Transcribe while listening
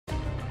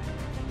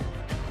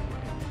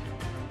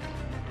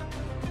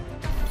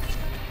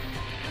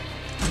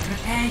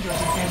Prepare your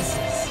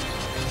defenses.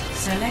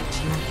 Select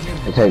your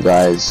hero. Okay,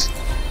 guys.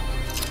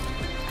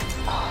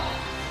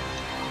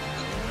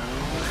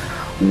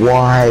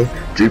 Why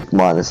Duke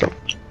minus up?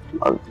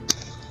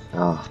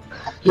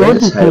 Your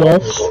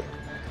DPS.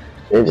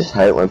 They just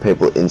hate when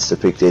people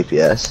insta-pick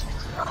DPS.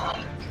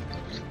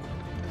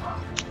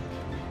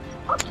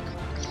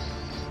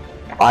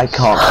 I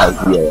can't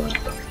play hero.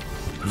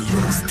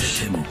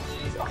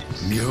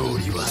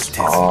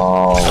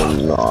 Oh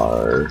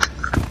no.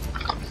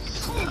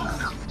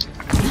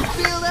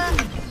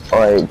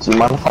 Alright, do you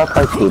mind if I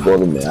play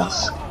keyboard and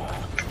mouse?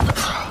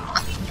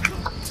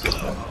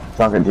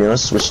 Duncan, do you want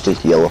to switch to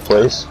healer,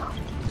 please?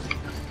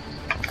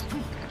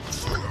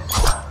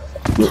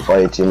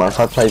 Wait, do you mind if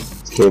I play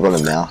keyboard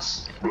and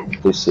mouse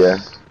this year?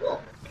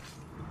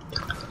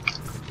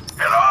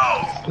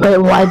 Wait,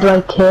 why do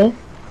I care?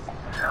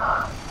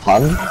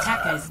 Pardon?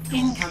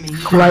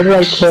 Why do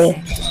I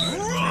care?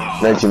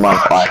 No, do you mind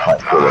if I play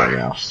keyboard and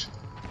mouse?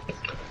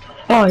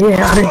 Oh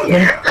yeah, I don't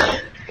care.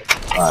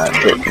 Alright,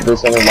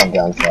 there's only one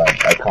downside.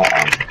 I can't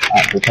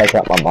actually take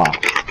out my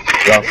mic.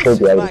 But I'll still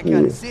be able to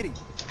hear you.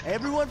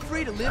 Everyone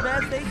free to live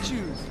as they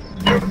choose.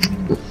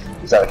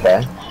 Is that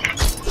okay?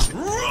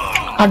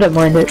 I don't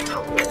mind it.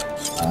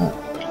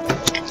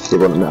 Still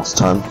got mouse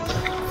time. 5,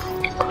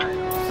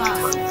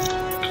 4,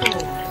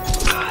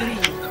 3,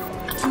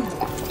 2,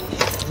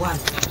 1.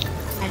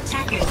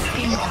 Attackers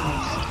incoming.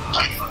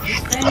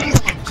 Defend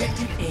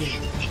objective A.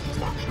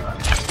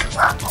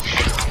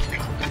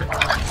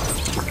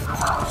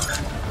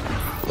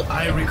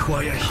 I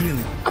require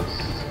healing.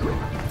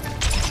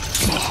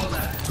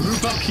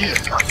 Group up here.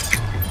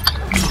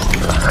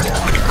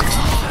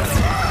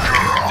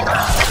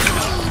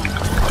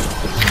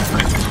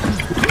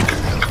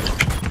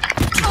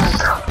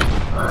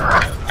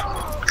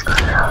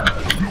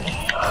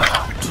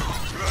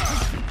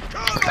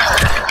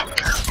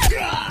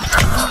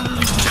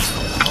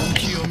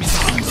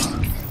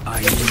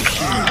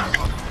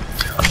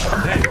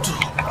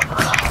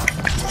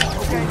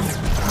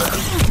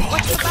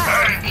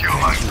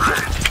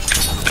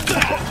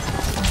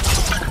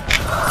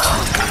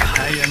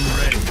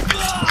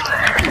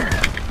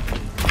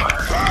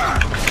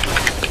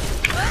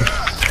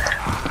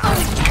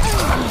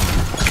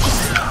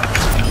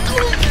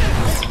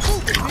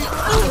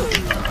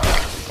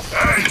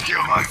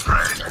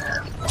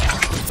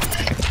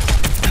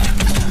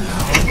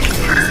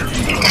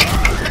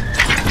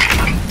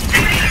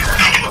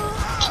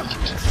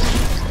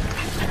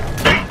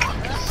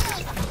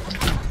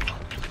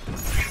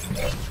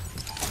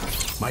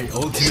 My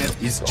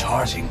ultimate is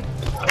charging.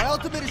 My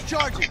ultimate is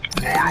charging.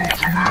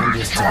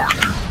 Understood.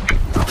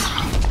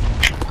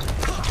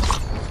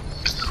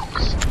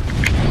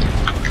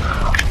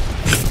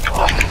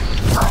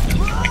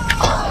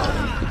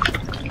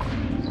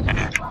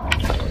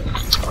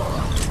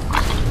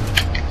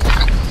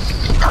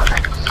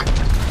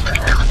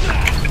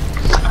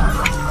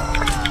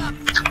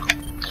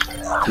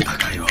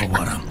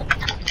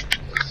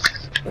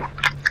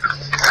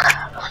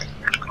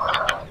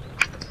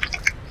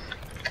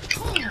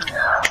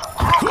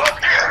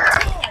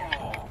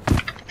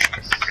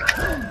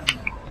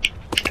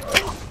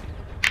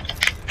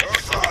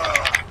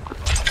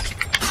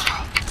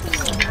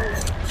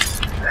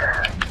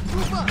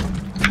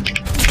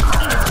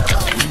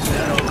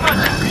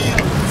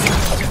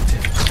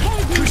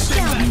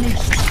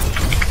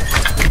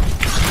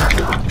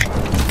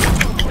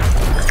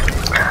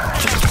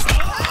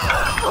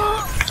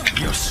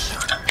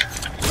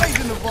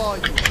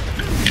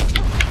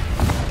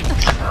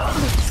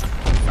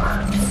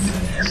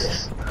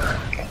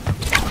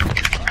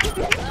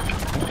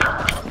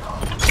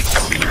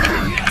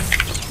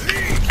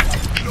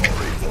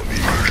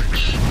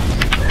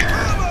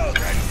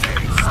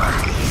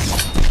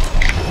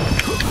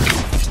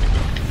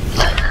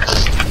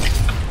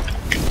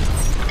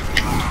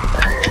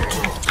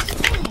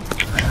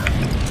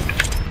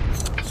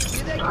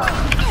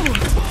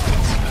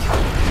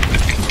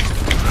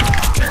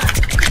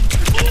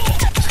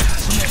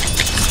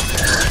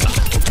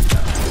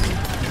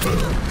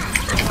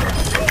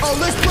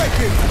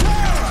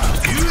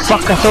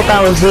 Fuck, I thought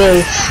that was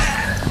his.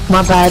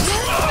 My bad.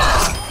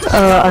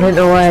 I don't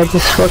know why I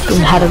just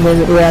fucking had a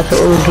moment where I thought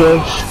it was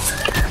his.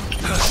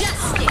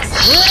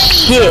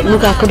 Shit,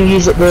 look, I could have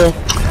used it there.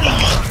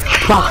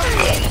 Fuck.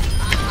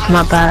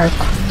 My bad.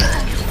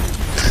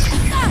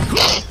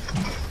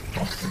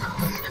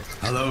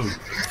 Hello.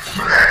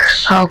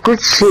 Oh,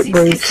 good shit,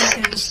 boys.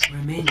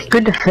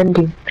 Good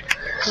defending.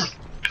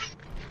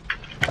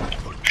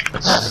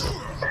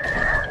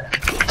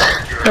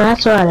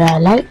 That's what I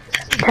like.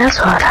 That's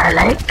what I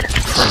like.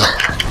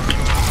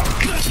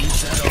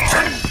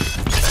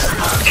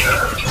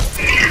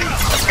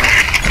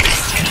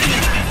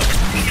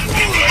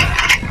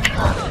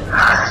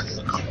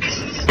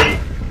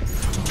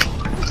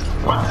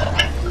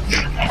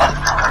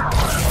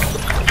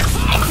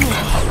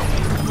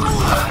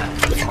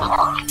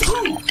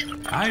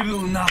 I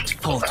will not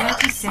falter.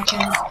 30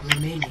 seconds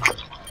remaining.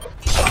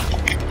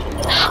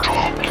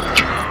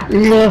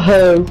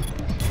 No.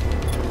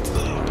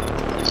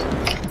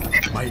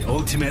 My My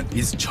ultimate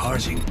is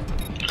charging.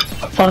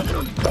 Fuck.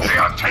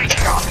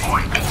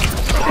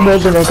 We're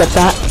gonna get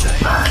that.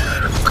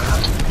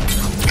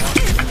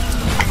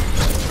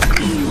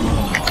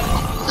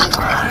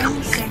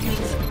 10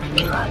 seconds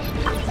remaining.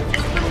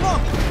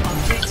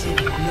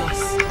 Objective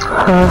lost.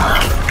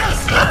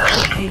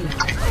 Payload.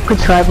 Good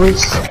try,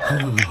 boys.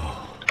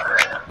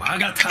 我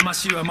が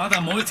魂はま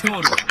だ燃えて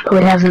おる。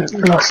 We haven't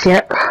lost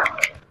yet.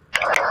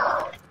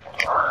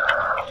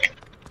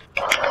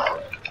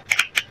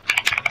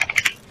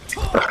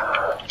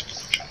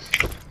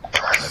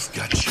 I've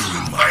got you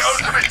in my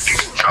sights.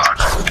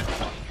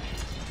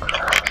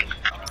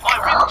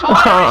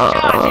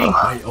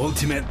 My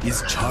ultimate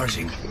is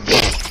charging.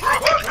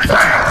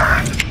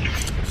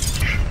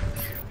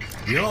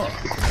 Yo.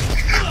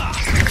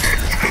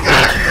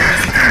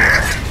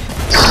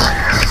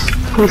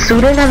 We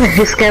still don't have a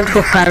hit scan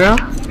for Pharaoh.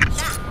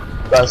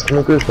 Guys, can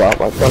we group up?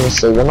 Like,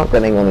 honestly, we're not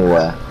getting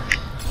anywhere.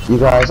 You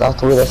guys,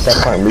 after we left that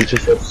point, we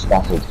just got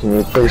scattered. Can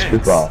you please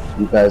group up?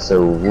 You guys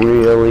are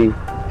really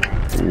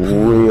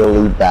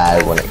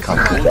bad when it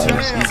comes to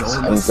games.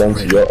 And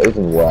Genji, you're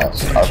even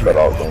worse. I've got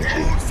old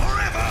Genji.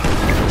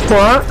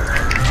 What?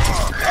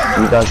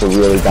 You guys are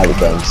really bad at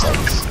game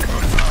sense.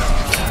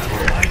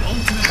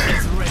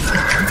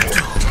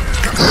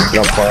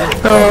 No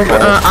point.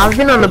 I've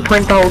been on the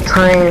point the whole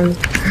time.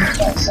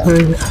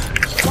 There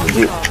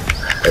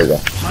you go.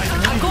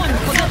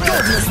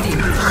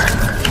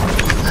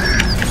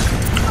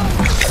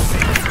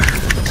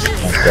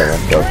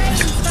 Let's go.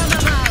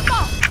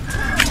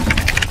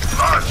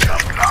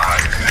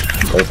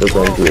 Where's the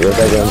Genji? Where's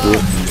that Genji?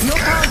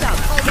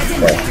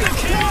 Okay.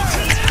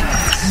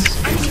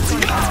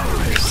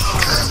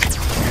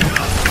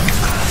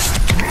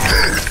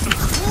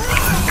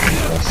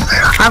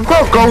 I've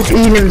got gold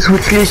elims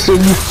with Lucy, are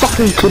you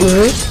fucking kidding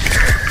me?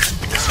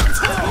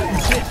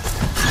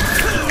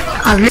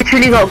 I've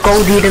literally got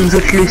gold elims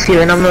with Lucy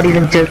and I'm not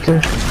even joking.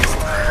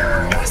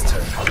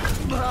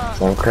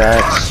 Don't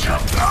crash.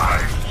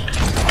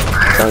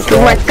 Don't crash.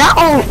 Like, that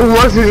all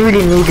wasn't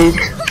really needed.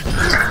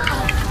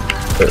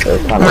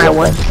 My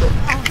one.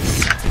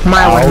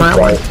 My one.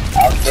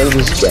 I'll play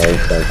this game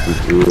sense is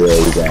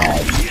really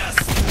bad.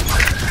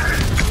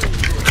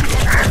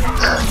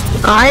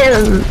 I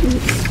am...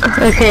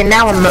 Okay,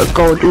 now I'm not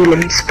gold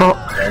elims, but...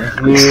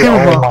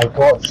 Silver. Oh my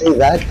god, see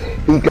that?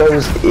 He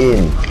goes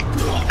in.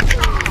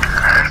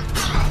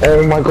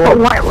 Oh my god. But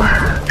why...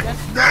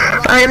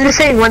 I am just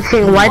saying one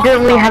thing, why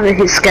don't we have a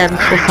hit scan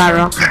for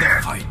Farah?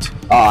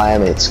 Oh, I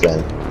am hit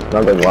scan.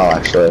 Not doing well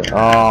actually.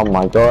 Oh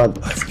my god.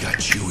 I've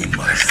got you in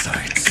my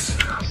sights.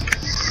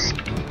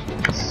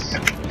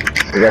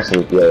 The rest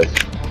is good.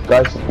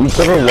 Guys, you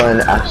gotta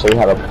learn actually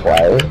how to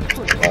play.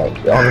 Like,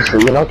 honestly,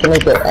 you're not gonna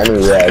get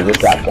anywhere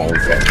with that game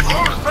thing.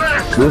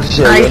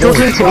 Are you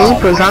talking to me?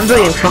 Because I'm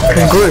doing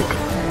fucking good.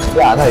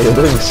 Yeah, I know, you're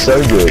doing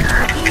so good.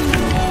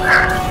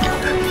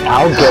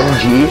 Our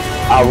Genji,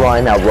 our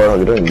Ryan, our Royal,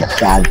 you're doing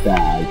bad.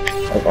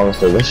 Like,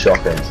 honestly, we're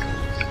shocking.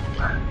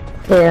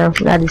 Yeah,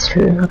 that is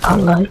true, I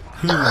can't lie.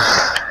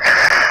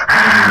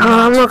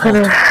 I'm not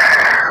gonna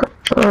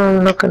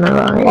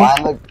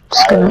lie.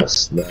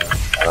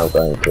 I'm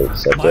going to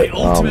accept it.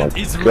 Oh my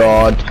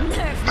god.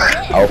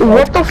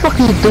 What the fuck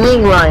are you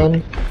doing,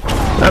 Ryan?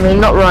 I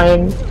mean, not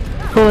Ryan.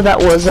 Who that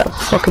was that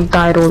fucking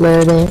died all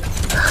there. I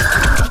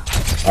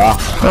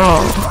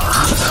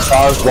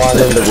was one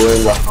in the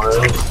room at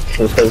home.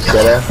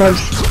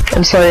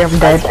 I'm sorry, I'm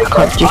dead. I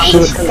can't do I'm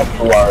shit. just gonna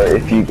throw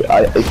if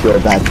you're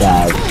that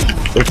bad.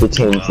 If the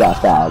team's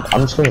that bad.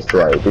 I'm just gonna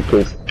throw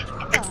because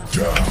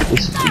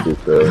this is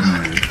ridiculous.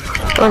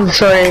 I'm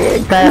sorry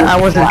that I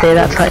wasn't there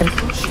that time.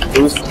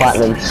 It was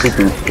platinum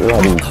city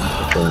bloody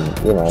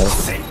fucking, you know.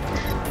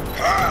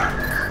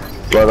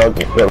 Well,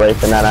 get ready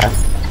for Nana.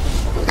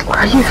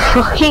 Are you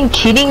fucking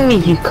kidding me,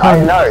 you I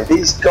cunt? know,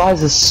 these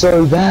guys are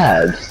so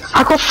bad.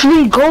 I got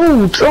 3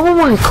 golds! Oh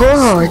my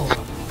god!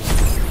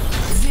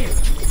 0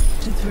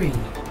 to 3.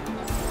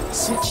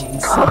 Switching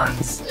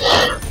sides.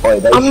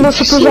 Boy, I'm not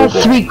supposed to have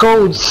 3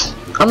 golds.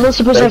 I'm not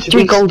supposed to have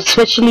 3 golds,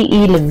 especially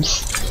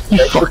elims.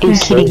 You fucking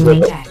kidding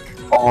me? Attack.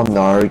 Oh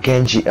no,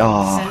 Genji,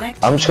 oh,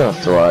 I'm just gonna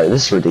throw it,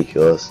 this is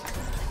ridiculous.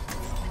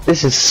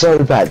 This is so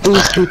bad,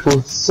 these people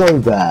are so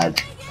bad,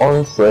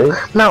 honestly.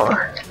 No,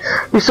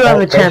 we still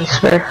have a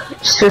chance, man.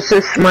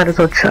 Just might as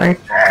well try.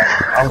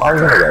 I'm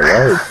gonna go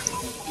low.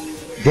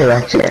 They're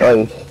actually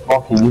going,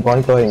 Poppy, you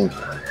mind going,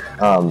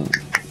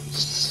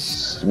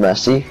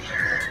 Mercy?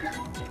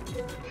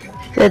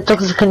 Yeah,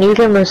 Doctor, can you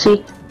go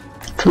Mercy?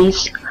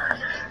 Please?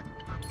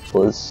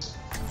 Was,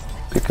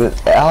 because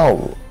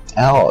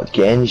our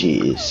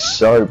Genji is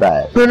so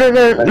bad. No,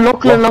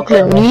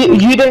 Lachlan,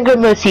 you don't go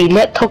Mercy,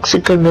 let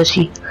Toxic go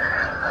Mercy.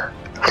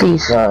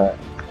 Please. No.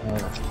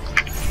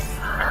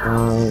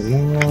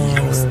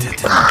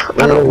 I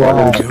don't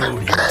want to.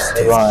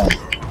 Ryan,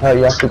 no,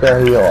 you have to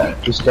go here.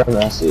 Just go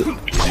Mercy.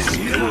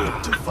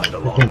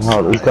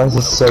 Oh, these guys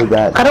are so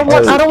bad. I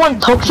don't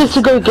want Toxic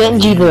to go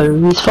Genji though.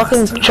 He's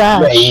fucking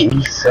trash. Wait,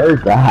 he's so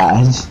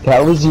bad.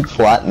 How was he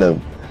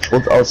platinum?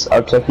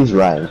 I'll check his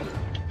rank.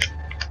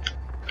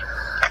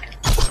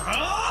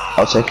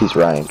 I'll check his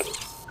rank.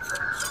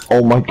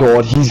 Oh my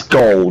god, he's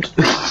gold.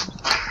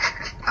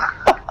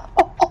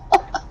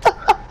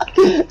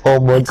 Oh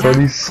my god,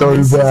 he's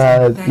so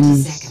bad.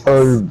 He's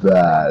so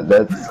bad.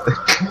 That's.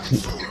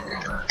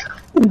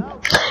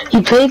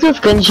 He plays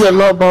with Genji a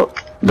lot,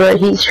 but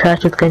he's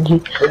trash with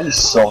Genji.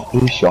 He's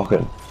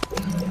shocking.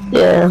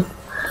 Yeah.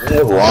 Yeah,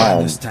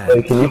 Ryan.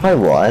 Wait, can you play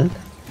Ryan?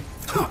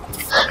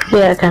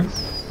 Yeah, I can.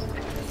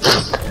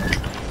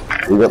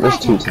 We got this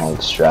 2 tank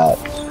strat.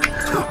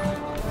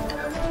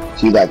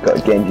 See that guy,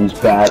 Genji's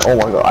bad. Oh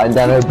my god, I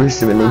nano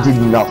boosted him and he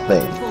did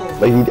nothing.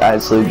 Like, he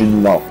actually did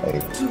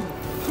nothing.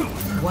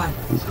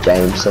 His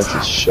game sense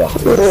is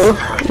shocking. I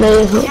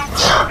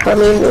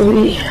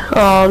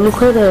mean,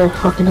 look where they're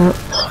fucking up.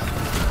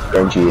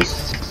 Genji is.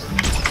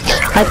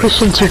 I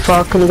pushed him too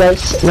far, can you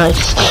guys?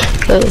 Nice.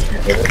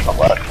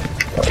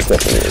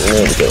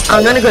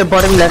 I'm gonna go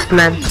bottom left,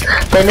 man.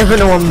 They never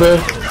know I'm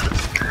there.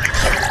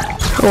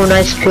 Oh,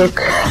 nice pick.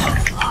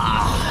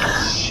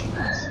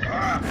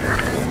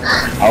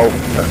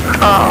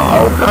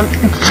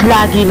 It's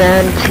laggy,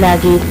 man. It's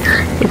laggy.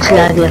 It's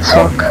laggy as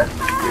fuck.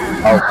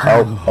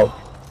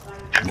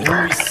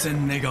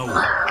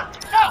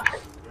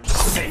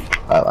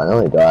 I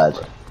nearly died.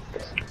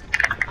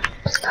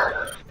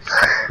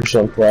 Push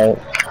on point.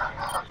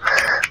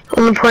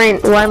 On the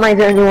point. Why am I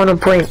the only one on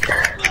point?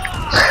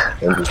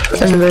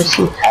 And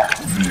Mercy.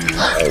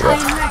 There you go.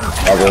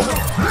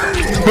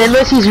 Then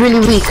Mercy's really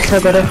weak, so I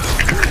gotta.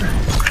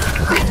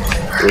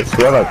 It's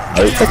got like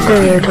 8. Let's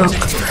go here, talk.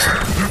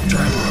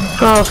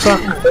 Oh fuck.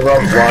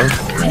 Everyone's one.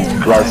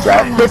 Close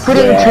up. They're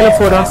putting a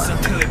teleporter.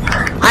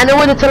 I know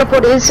where the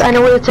teleport is. I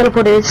know where the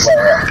teleport is.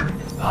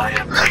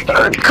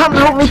 Come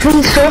help me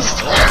please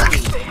first.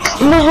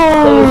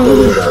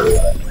 No.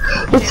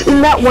 It's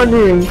in that one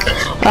room.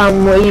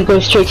 Where you go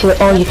straight to the.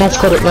 Oh, you guys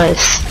got it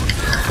nice.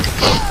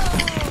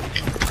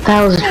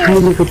 That was a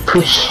really good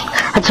push.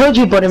 I told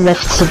you bottom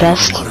left's the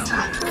best.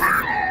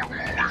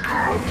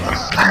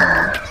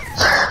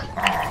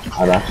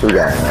 I'm actually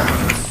going there.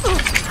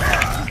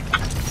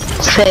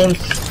 Same.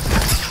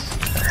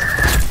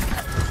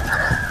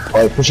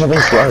 Oh, push up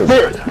and slow.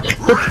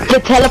 The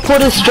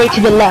teleport is straight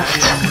to the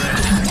left.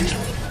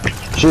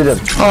 Shoot him.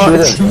 Oh,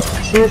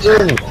 Shoot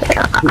him.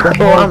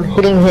 Oh, I'm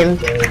hitting him.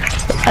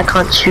 I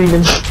can't shoot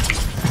him.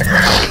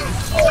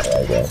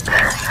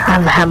 I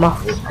have a hammer.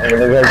 I'm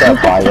gonna go that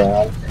far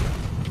down.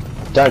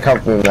 Don't come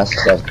for me, that's the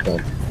stuff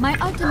thing.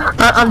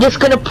 I'm just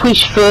gonna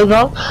push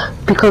further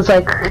because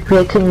like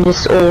they can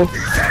just all.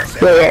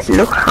 Yeah,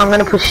 look, I'm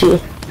gonna push here.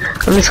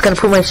 I'm just gonna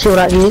put my shield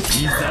out here.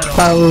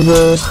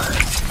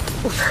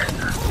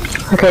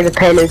 Okay, the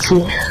payload's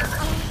here.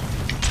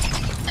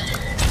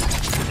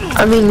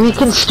 I mean, we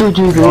can still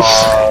do this.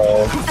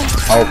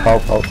 Help.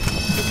 Help.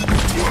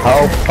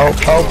 Oh.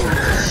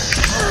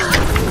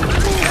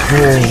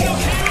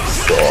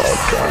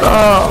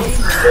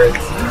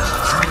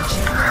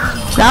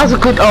 That was a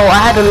good ult. I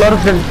had a lot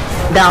of them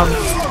down.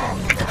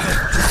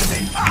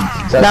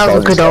 That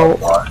was a good ult.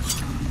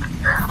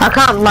 I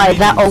can't lie,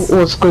 that ult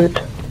was good.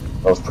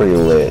 That was pretty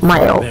lit.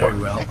 My ult.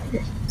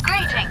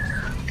 Greetings.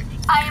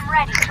 I am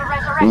ready to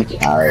resurrect you.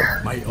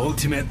 My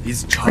ultimate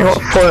is I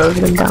got 4 of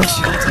them down.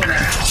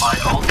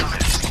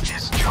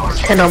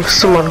 And I'm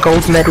still on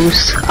gold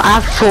medals. I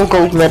have 4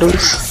 gold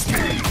medals.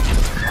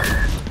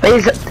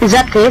 Wait, is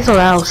that theirs or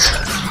ours?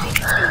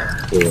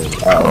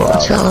 Oh,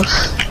 it's ours.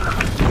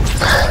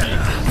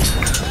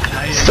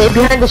 Stay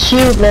behind the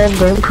shield, man.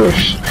 Don't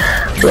push.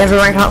 We have a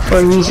rank out for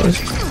a reason.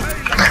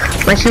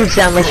 My shield's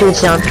down.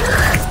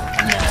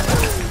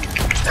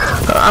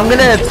 I'm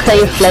gonna play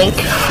a flank.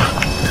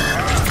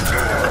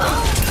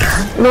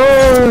 No.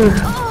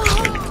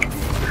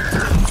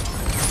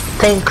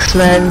 Thanks,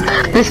 man.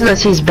 This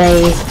Mercy's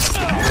bae.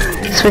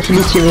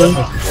 Especially to me.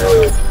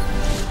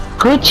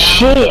 Good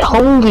shit.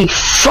 Holy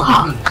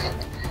fuck.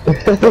 We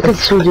can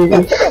still do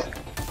this.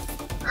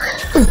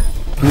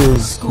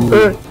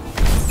 3-3.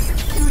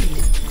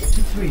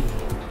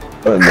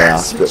 Or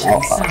mouse, but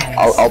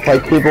I'll play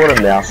keyboard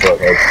and mouse for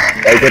it.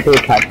 They get to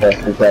attack first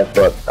because they've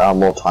got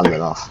more time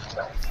than us.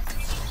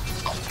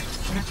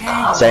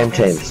 Same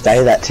team,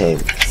 stay that team.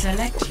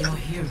 Select your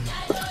hero.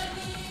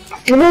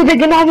 You know they're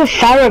gonna have a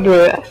Pharah,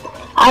 bro.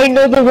 I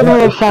know they're gonna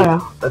have a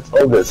Pharah. That's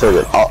all good, so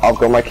good. I've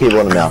got my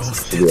keyboard and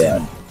mouse to do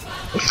that.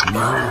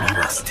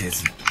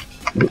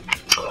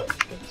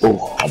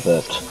 Oh, I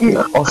burped.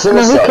 I'll send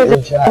a set in the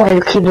chat.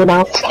 I'll keep it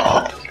out.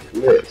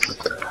 Yes.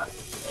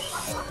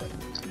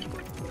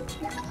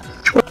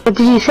 What did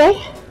you say?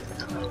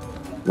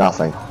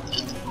 Nothing.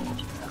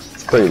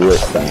 It's pretty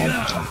lit, man.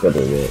 It's pretty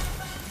lit.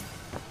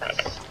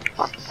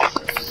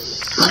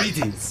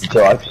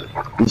 So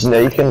did you know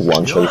you can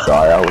one-shot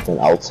Zarya with an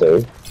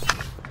L2?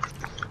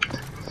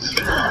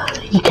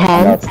 You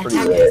can. That's pretty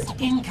lit.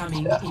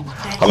 Incoming in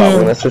Hold on, I'm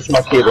gonna switch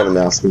my keyboard and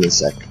mouse. Give me a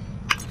sec.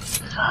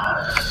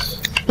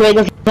 Wait,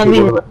 does that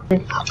mean you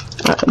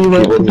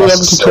won't be able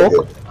to talk?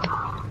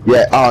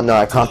 Yeah, oh no,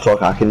 I can't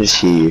talk, I can just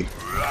hear you.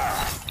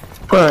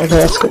 Alright,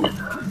 that's good.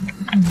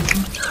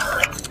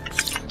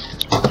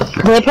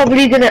 They're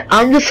probably gonna,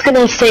 I'm just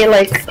gonna say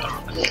like,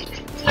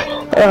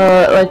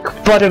 Like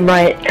bottom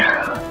right.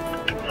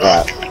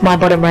 Right. My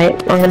bottom right.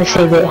 I'm gonna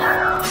say there.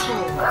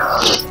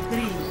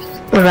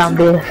 Around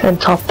there and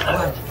top.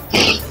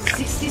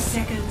 60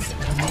 seconds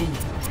remaining.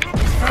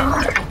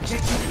 Defend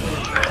objective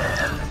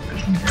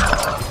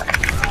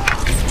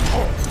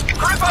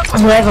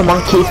A. Wherever,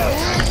 monkey.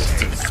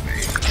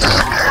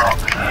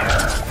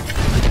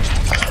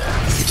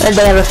 And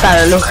they have a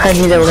Pharaoh. Look, I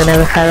knew they were gonna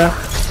have a Pharaoh.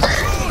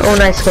 Oh,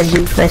 nice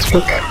Genji. Nice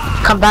pick.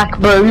 Come back,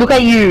 bro. Look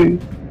at you.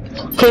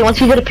 Okay, once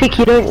you get a pick,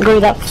 you don't go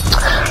that.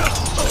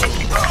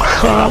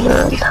 Oh,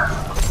 man.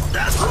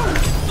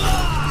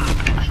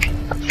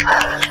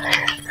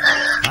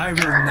 I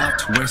will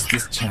not waste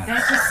this chance.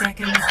 30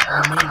 seconds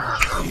remaining.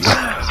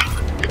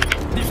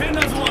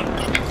 Defenders won.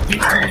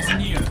 Victory is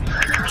near.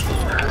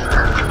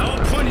 Our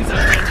point is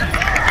objective.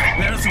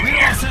 Let us rid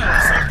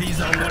ourselves of these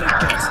unwanted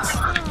guests.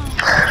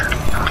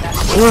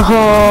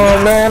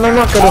 Oh, man, I'm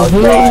not gonna That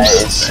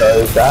lose. is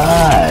so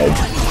bad.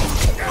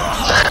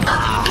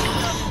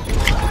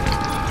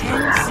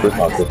 Good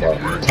part, good part.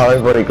 Tell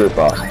everybody good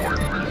part.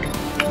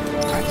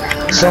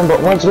 Sombra,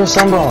 why did you go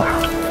Sombra?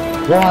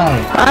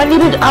 Why?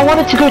 I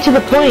wanted to go to the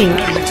point.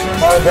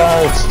 Oh,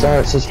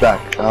 don't, she's back.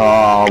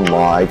 Oh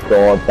my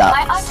god, that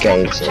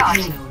game is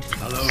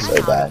so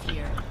bad.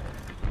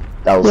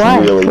 That was Why?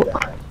 really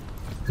bad.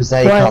 Because now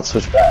you Why? can't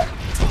switch back.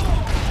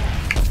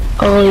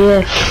 Oh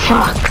yeah,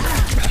 fuck.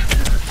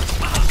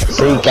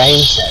 See,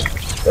 game set.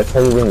 They're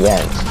probably win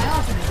games.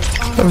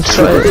 I'm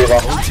sorry.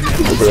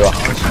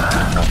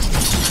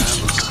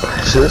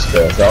 She's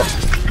first up.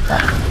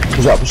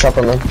 Push up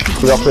on them.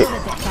 Push up quick.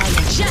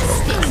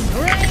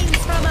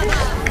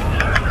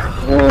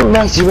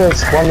 Nice, you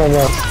res. One more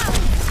res.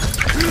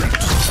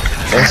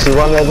 Nice,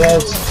 one more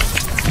res.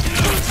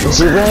 Nice,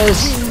 you res.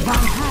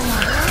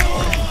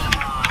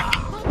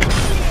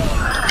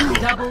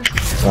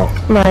 Oh,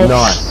 Nice.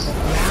 nice.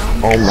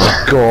 Oh my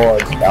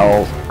god.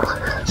 Oh.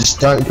 Just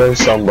don't go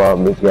somewhere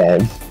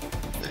again.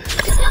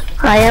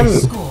 I am.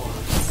 Score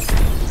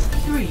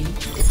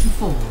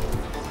 3-4.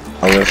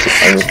 I'm gonna see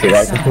if I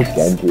can pick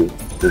Genji,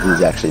 because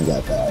he's actually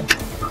that bad.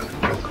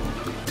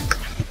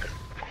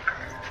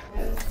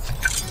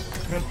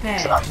 Prepare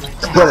to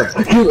Got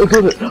attack. it! I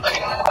got it!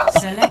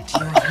 Select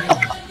your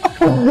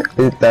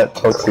hero. Eat that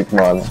toxic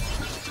man.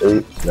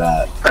 Eat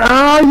that.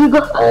 Oh, you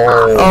got.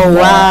 Oh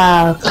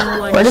wow.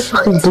 What a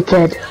fucking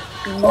dickhead.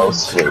 Oh,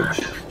 switch.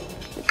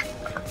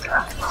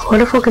 What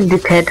a fucking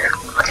dickhead.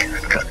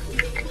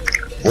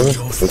 What a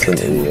freaking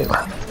idiot.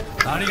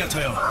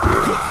 Arigato.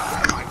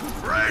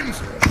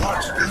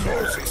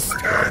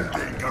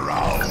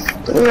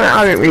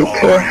 I don't really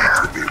care.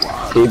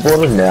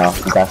 Keyboarding now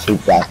is actually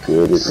that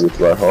good with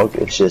Roadhog.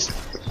 It's just,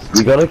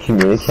 you gotta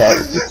communicate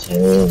with the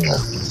team.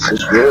 It's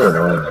just really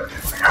annoying.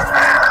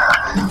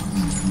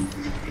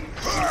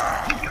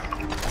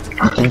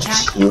 You can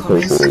just hear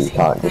people, you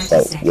can't just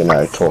like, you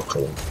know, talk to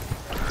them.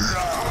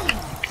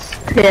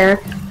 Yeah.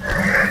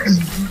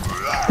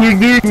 You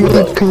do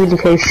need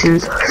communication,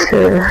 so.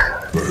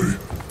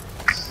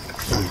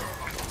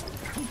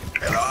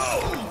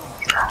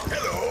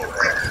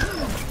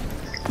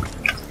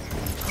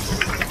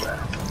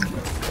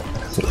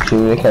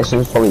 Communication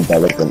is probably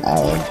better than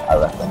Aaron, I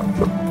reckon.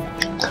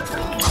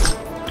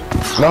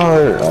 No!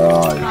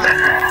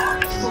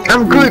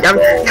 I'm good,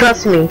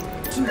 trust me.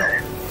 2,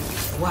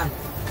 1.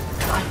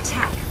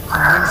 Attack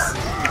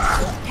commencing.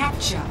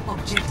 Capture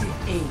objective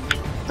A.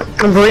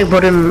 I'm very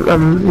bottom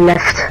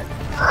left.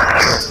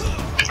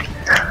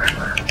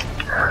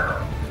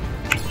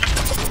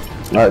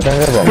 No, don't go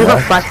wrong, You got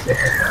man. fast.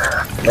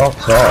 Not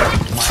top.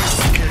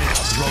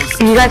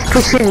 You guys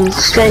push in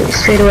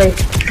straight away.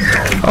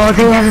 Oh,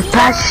 they have a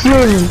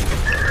passion.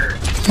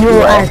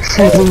 You're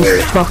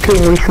actually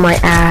fucking with my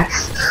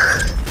ass.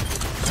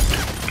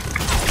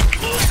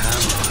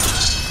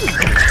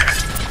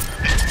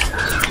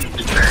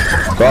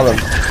 Got him.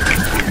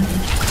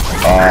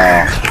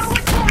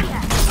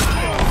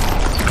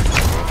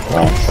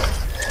 Nice.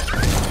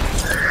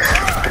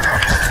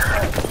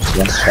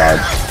 Yes,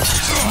 charge.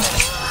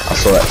 I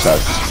saw that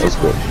charge. That's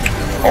good.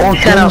 Oh,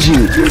 Genji!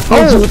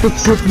 Genji with the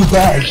triple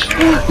dash!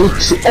 Oh,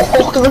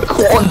 the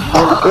quad!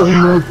 Oh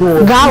my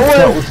god! That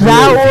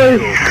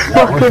was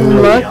fucking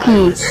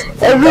lucky.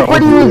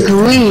 Everybody was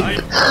weak.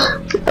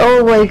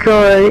 Oh my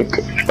god.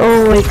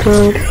 Oh my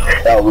god.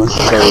 That was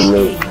so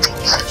lit.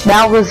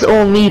 That was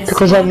all me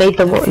because I made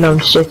them. No, I'm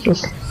joking.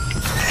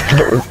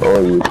 That was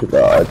all you could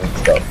I didn't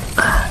stop.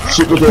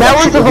 That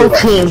was the whole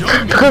team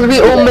because we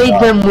all made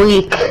them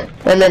weak,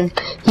 and then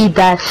he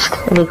dashed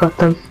and he got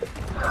them.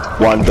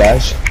 One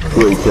dash,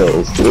 3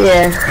 kills.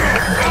 Yeah.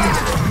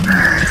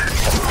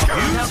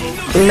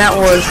 And that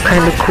was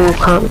kind of cool,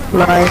 can't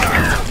lie.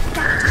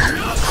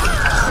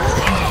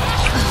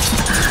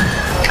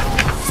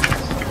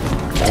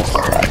 Oh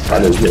crap, I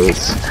know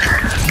this.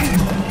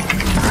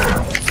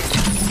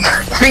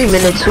 3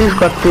 minutes, we've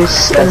got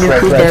this, and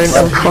if we don't,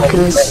 I'm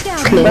fucking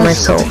killing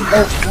myself.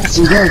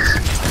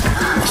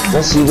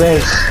 Let's see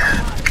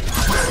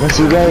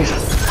this.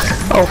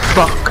 Oh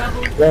fuck.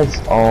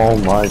 Yes. Oh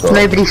my god.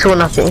 Nobody saw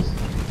nothing.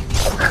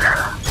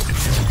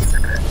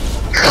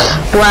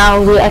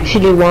 Wow, we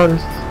actually won.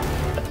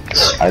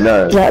 I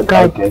know. That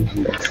guy.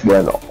 Genji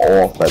went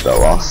off at the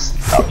last.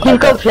 He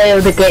got player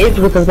of the game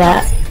because of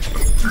that.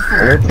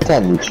 I looked at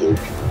that YouTube.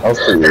 That was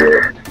pretty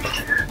weird.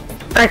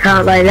 I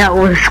can't lie, that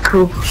was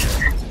cool.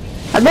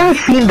 I've never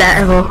seen that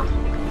ever.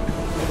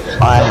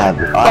 I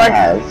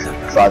have,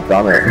 so I've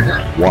done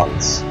it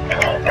once.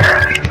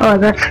 Oh,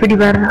 that's pretty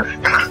badass.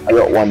 I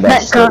got one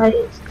That guy.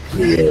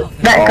 Yeah.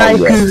 That guy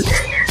yeah. too.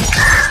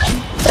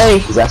 Hey.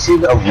 He's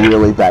actually a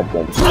really bad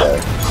Genji though.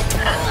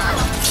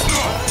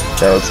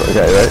 That was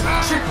okay, right?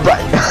 But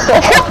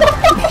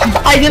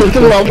I just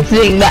love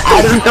seeing that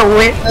out of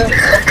nowhere.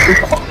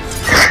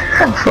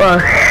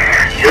 Fuck.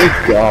 Good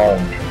God.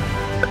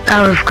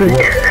 That was good.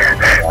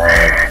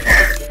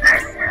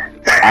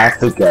 I have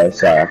to go,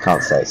 sorry, I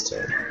can't say it's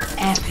too.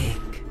 Epic.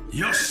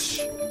 Yosh!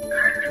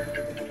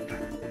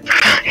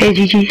 Hey,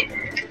 GG.